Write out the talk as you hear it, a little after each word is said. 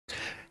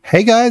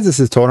Hey guys, this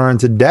is Tauna, and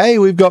today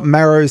we've got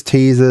Maro's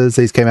teasers.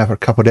 These came out a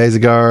couple of days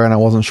ago, and I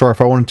wasn't sure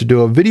if I wanted to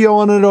do a video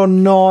on it or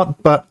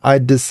not, but I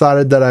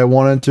decided that I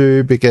wanted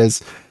to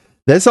because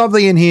there's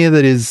something in here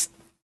that is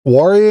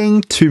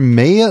worrying to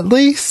me, at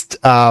least.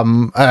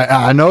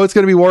 I know it's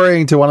going to be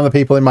worrying to one of the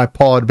people in my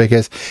pod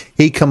because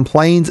he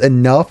complains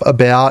enough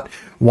about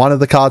one of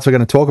the cards we're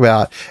going to talk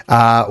about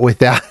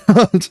without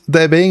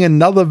there being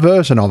another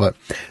version of it.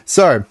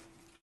 So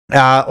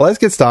let's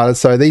get started.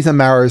 So these are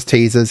Maro's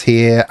teasers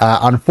here.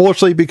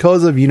 Unfortunately,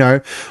 because of,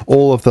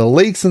 all of the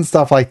leaks and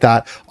stuff like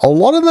that, a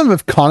lot of them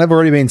have kind of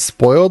already been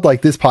spoiled.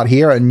 Like this part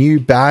here, a new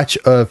batch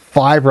of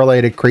 5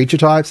 related creature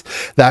types.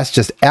 That's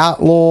just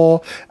Outlaw.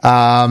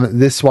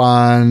 This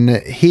one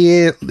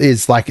here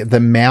is like the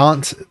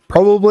mount,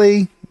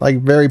 probably,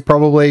 like very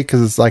probably,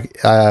 because it's like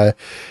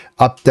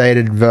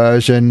updated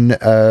version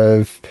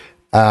of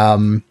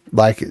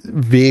like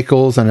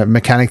vehicles and a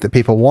mechanic that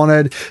people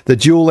wanted. The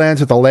dual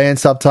lands with the land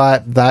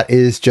subtype, that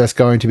is just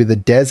going to be the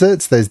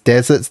deserts. There's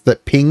deserts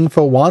that ping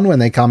for 1 when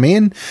they come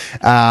in,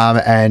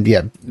 and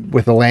yeah,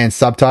 with the land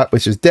subtype,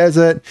 which is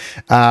desert.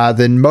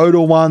 The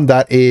modal one,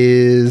 that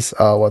is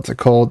what's it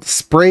called,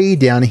 spree,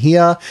 down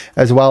here,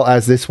 as well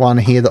as this one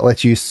here that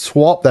lets you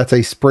swap. That's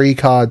a spree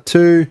card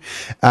too.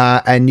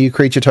 And new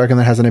creature token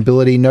that has an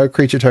ability no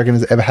creature token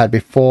has ever had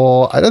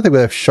before. I don't think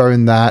we've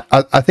shown that.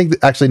 I think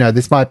that, actually no,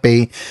 this might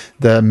be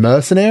the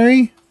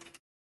mercenary,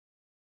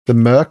 the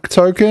merc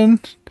token.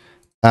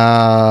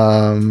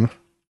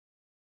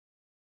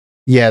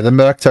 Yeah, the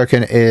merc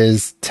token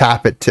is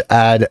tap it to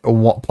add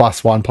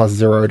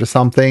 +1/+0 to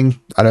something.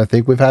 I don't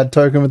think we've had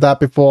token with that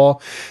before.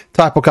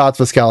 Type of cards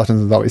for skeletons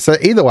and zombies. So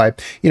either way,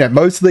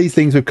 most of these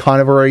things we've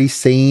kind of already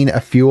seen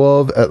a few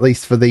of, at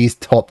least for these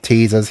top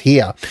teasers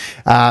here.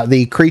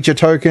 The creature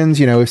tokens,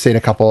 we've seen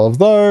a couple of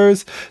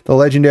those. The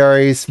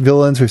legendaries,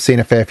 villains, we've seen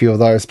a fair few of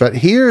those. But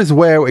here's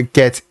where it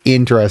gets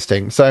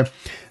interesting. So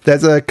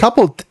there's a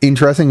couple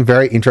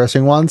very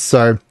interesting ones.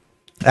 So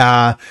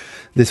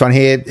this one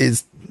here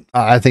is,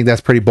 I think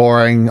that's pretty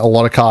boring. A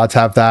lot of cards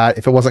have that.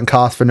 If it wasn't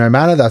cast for no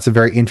mana, that's a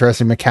very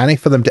interesting mechanic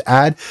for them to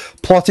add.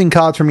 Plotting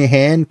cards from your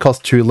hand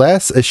cost 2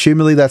 less.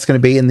 Assumably that's going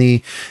to be in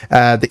the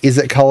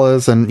Izzet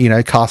colors and,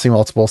 casting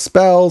multiple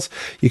spells.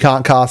 You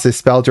can't cast this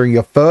spell during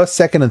your first,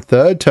 second, and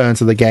third turns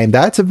of the game.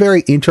 That's a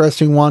very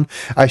interesting one.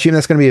 I assume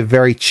that's going to be a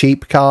very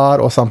cheap card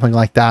or something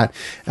like that.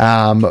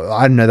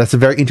 I don't know. That's a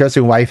very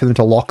interesting way for them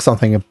to lock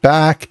something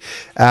back.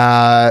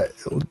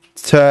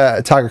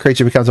 Target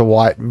creature becomes a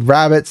white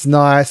rabbit's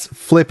nice.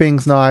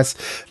 Flipping's nice.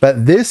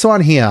 But this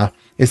one here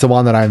is the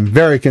one that I'm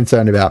very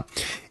concerned about.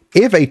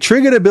 If a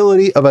triggered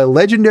ability of a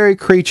legendary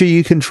creature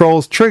you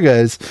control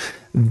triggers,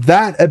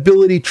 that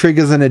ability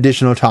triggers an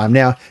additional time.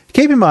 Now,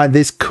 keep in mind,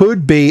 this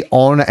could be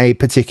on a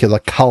particular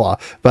color,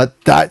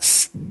 but that's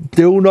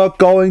still not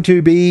going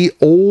to be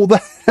all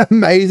that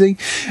amazing.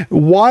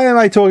 Why am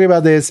I talking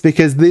about this?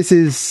 Because this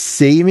is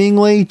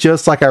seemingly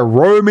just like a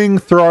roaming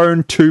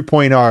throne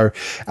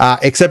 2.0,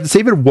 except it's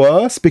even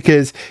worse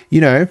because,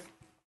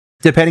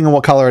 depending on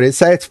what color it is,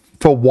 say it's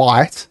for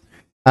white,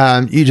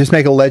 you just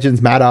make a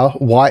Legends Matter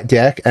white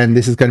deck, and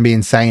this is going to be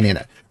insane in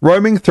it.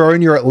 Roaming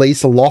Throne, you're at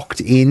least locked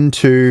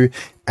into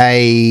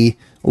a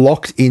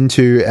like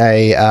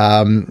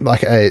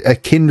a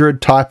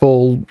kindred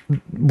typal,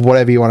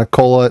 whatever you want to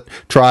call it,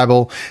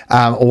 tribal,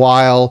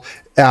 while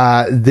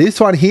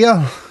this one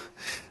here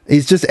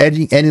is just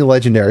any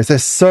legendaries.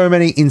 There's so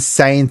many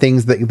insane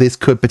things that this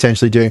could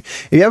potentially do.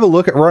 If you have a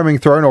look at Roaming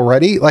Throne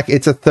already, like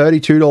it's a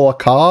 $32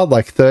 card,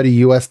 like $30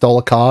 US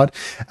card,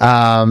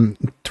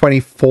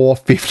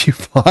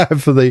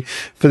 $24.55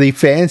 for the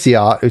fancy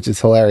art, which is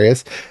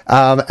hilarious.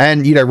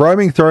 And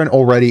Roaming Throne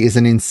already is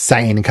an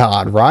insane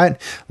card, right?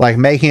 Like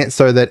making it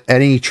so that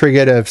any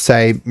triggered of,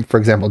 say, for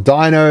example,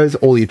 dinos,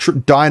 all your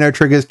dino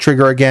triggers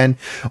trigger again,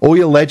 all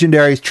your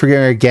legendaries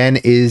triggering again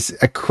is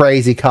a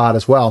crazy card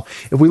as well.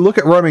 If we look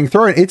at Roaming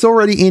Throne, it's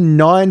already in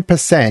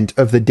 9%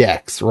 of the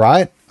decks,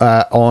 right?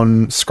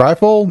 On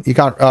Scryfall, you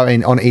can't,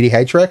 on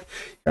EDH Rec, you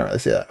can't really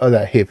see that. Oh,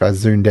 that here, if I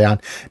zoom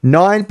down,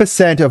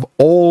 9% of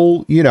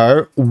all,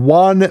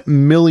 1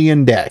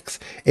 million decks.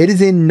 It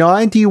is in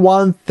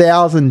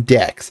 91,000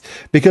 decks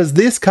because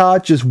this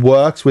card just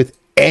works with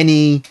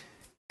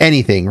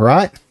anything,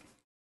 right?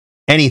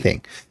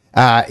 Anything.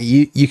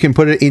 You can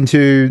put it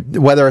into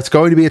whether it's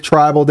going to be a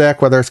tribal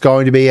deck, whether it's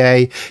going to be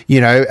a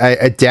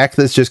deck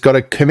that's just got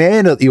a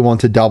commander that you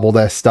want to double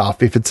their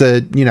stuff. If it's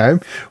a,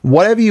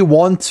 whatever you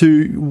want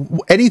to,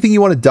 anything you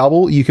want to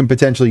double, you can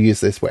potentially use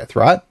this with,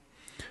 right?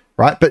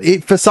 Right. But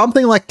for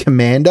something like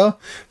Commander,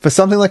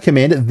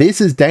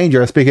 this is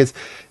dangerous because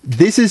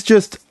this is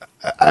just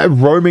a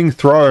Roaming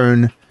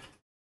Throne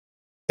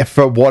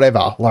for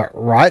whatever, like,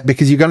 right?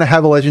 Because you're going to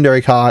have a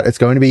legendary card. It's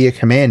going to be a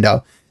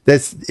commander.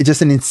 It's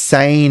just an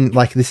insane,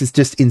 like, this is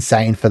just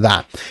insane for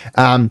that.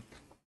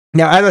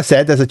 Now, as I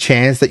said, there's a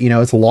chance that,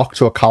 it's locked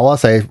to a color,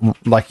 say,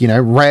 like,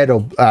 red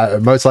or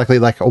most likely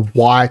like a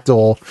white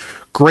or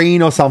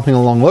green or something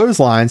along those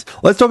lines.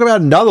 Let's talk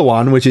about another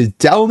one, which is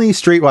Delny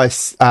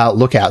Streetwise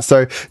Lookout.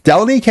 So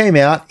Delny came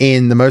out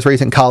in the most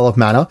recent Color of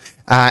Mana,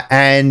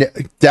 and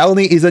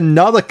Delny is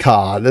another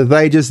card.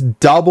 They just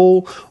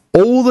double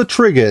all the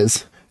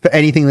triggers for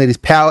anything that is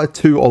power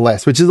 2 or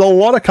less, which is a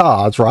lot of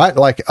cards, right?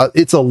 Like,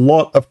 it's a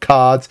lot of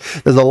cards.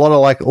 There's a lot of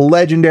like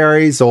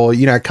legendaries or,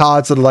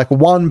 cards that are like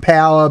 1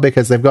 power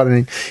because they've got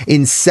an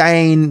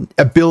insane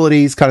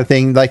abilities kind of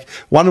thing. Like,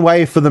 one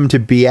way for them to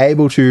be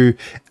able to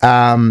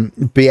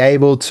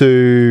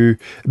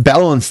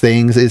balance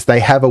things is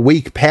they have a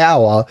weak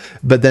power,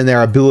 but then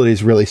their ability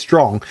is really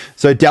strong.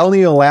 So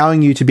Delny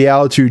allowing you to be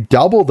able to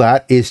double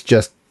that is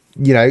just,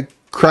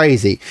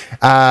 crazy.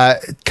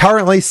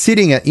 Currently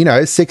sitting at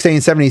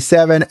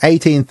 1677,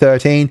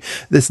 1813.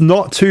 That's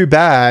not too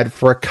bad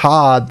for a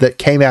card that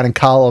came out in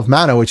Color of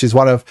Mana, which is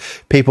one of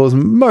people's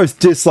most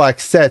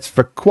disliked sets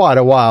for quite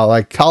a while.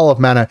 Like, Color of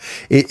Mana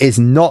is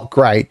not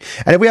great.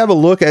 And if we have a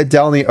look at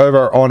Delny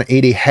over on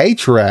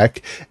EDH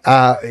Rec,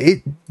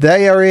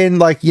 they are in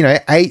like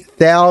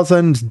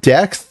 8,000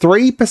 decks.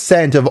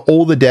 3% of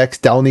all the decks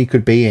Delny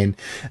could be in,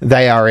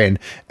 they are in,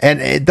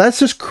 and that's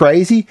just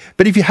crazy.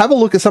 But if you have a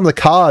look at some of the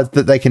cards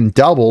that they can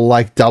double,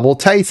 like double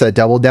Taser,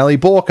 double Nelly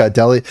Borka,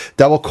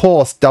 double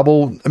Course,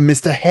 double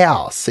Mr.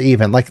 House,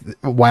 even, like,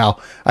 wow,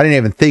 I didn't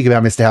even think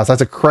about Mr. House.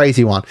 That's a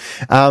crazy one.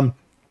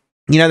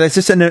 There's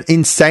just an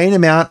insane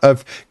amount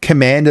of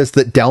commanders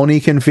that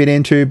Delny can fit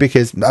into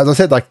because, as I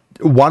said, like,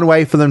 one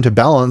way for them to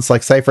balance,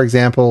 like, say, for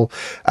example,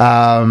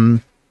 like,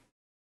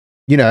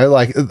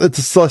 it's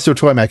a Celestial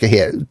Toymaker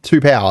here,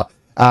 2 power.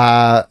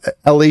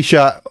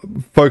 Alicia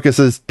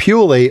focuses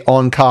purely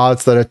on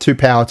cards that are 2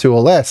 power 2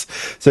 or less.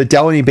 So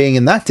Delny being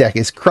in that deck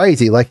is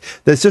crazy. Like,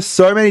 there's just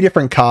so many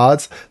different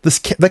cards.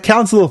 The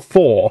Council of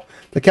 4.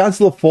 The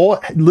Council of 4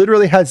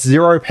 literally has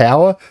 0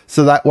 power,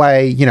 so that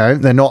way,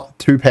 they're not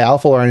too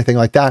powerful or anything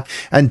like that.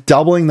 And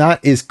doubling that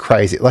is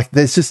crazy. Like,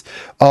 there's just,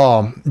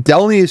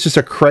 Delny is just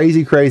a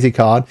crazy, crazy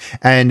card.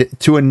 And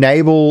to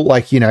enable,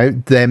 like,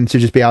 them to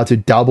just be able to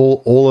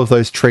double all of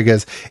those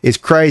triggers is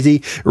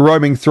crazy.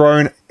 Roaming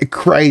Throne,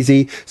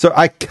 crazy. So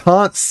I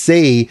can't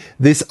see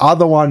this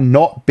other one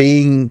not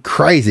being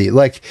crazy.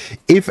 Like,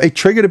 if a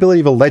triggered ability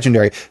of a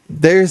legendary,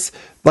 there's,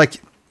 like,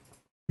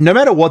 no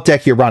matter what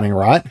deck you're running,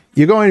 right?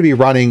 You're going to be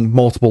running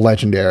multiple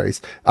legendaries.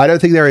 I don't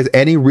think there is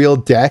any real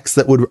decks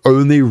that would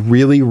only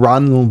really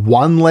run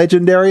one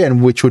legendary,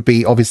 and which would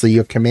be obviously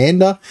your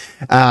commander.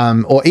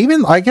 Or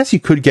even, I guess you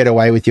could get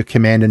away with your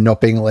commander not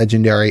being a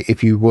legendary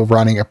if you were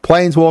running a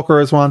Planeswalker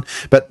as one,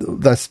 but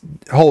that's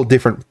a whole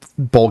different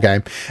ball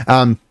game.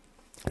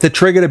 The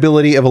triggered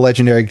ability of a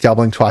legendary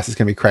doubling twice is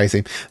going to be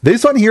crazy.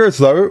 This one here as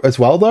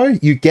well, though,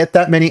 you get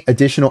that many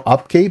additional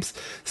upkeeps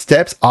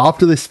steps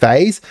after this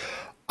phase.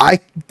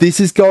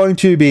 This is going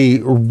to be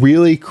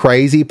really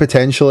crazy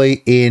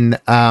potentially in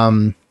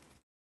a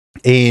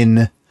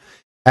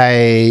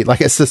like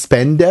a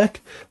suspend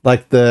deck,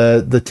 like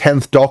the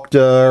 10th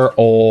Doctor,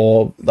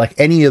 or like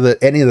any of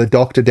the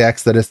Doctor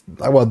decks that is,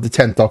 well, the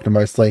 10th Doctor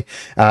mostly,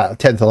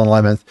 10th and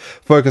 11th,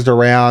 focused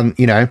around,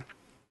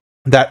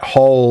 that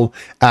whole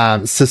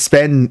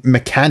suspend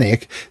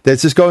mechanic.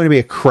 There's just going to be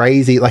a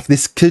crazy, like,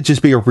 this could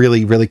just be a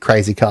really, really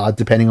crazy card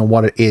depending on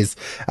what it is.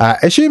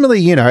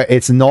 Assumingly,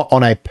 it's not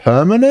on a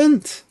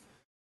permanent,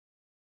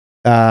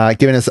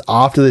 given us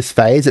after this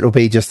phase, it'll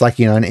be just like,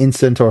 an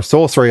instant or a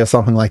sorcery or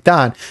something like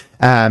that.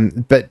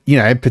 But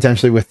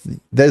potentially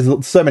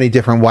there's so many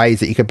different ways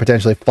that you could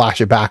potentially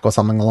flash it back or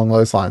something along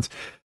those lines.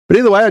 But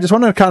either way, I just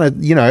wanted to kind of,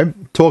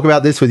 talk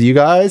about this with you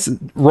guys.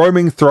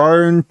 Roaming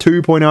Throne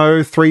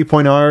 2.0,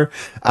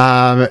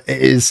 3.0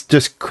 is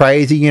just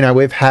crazy.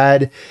 We've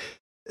had,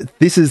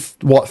 this is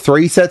what,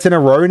 3 sets in a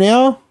row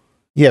now?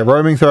 Yeah,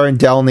 Roaming Throne,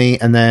 Delny,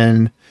 and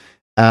then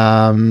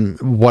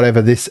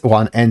whatever this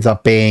one ends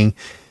up being.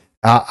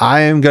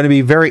 I am going to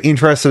be very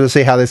interested to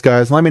see how this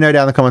goes. Let me know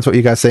down in the comments what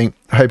you guys think.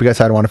 I hope you guys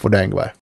had a wonderful day and goodbye.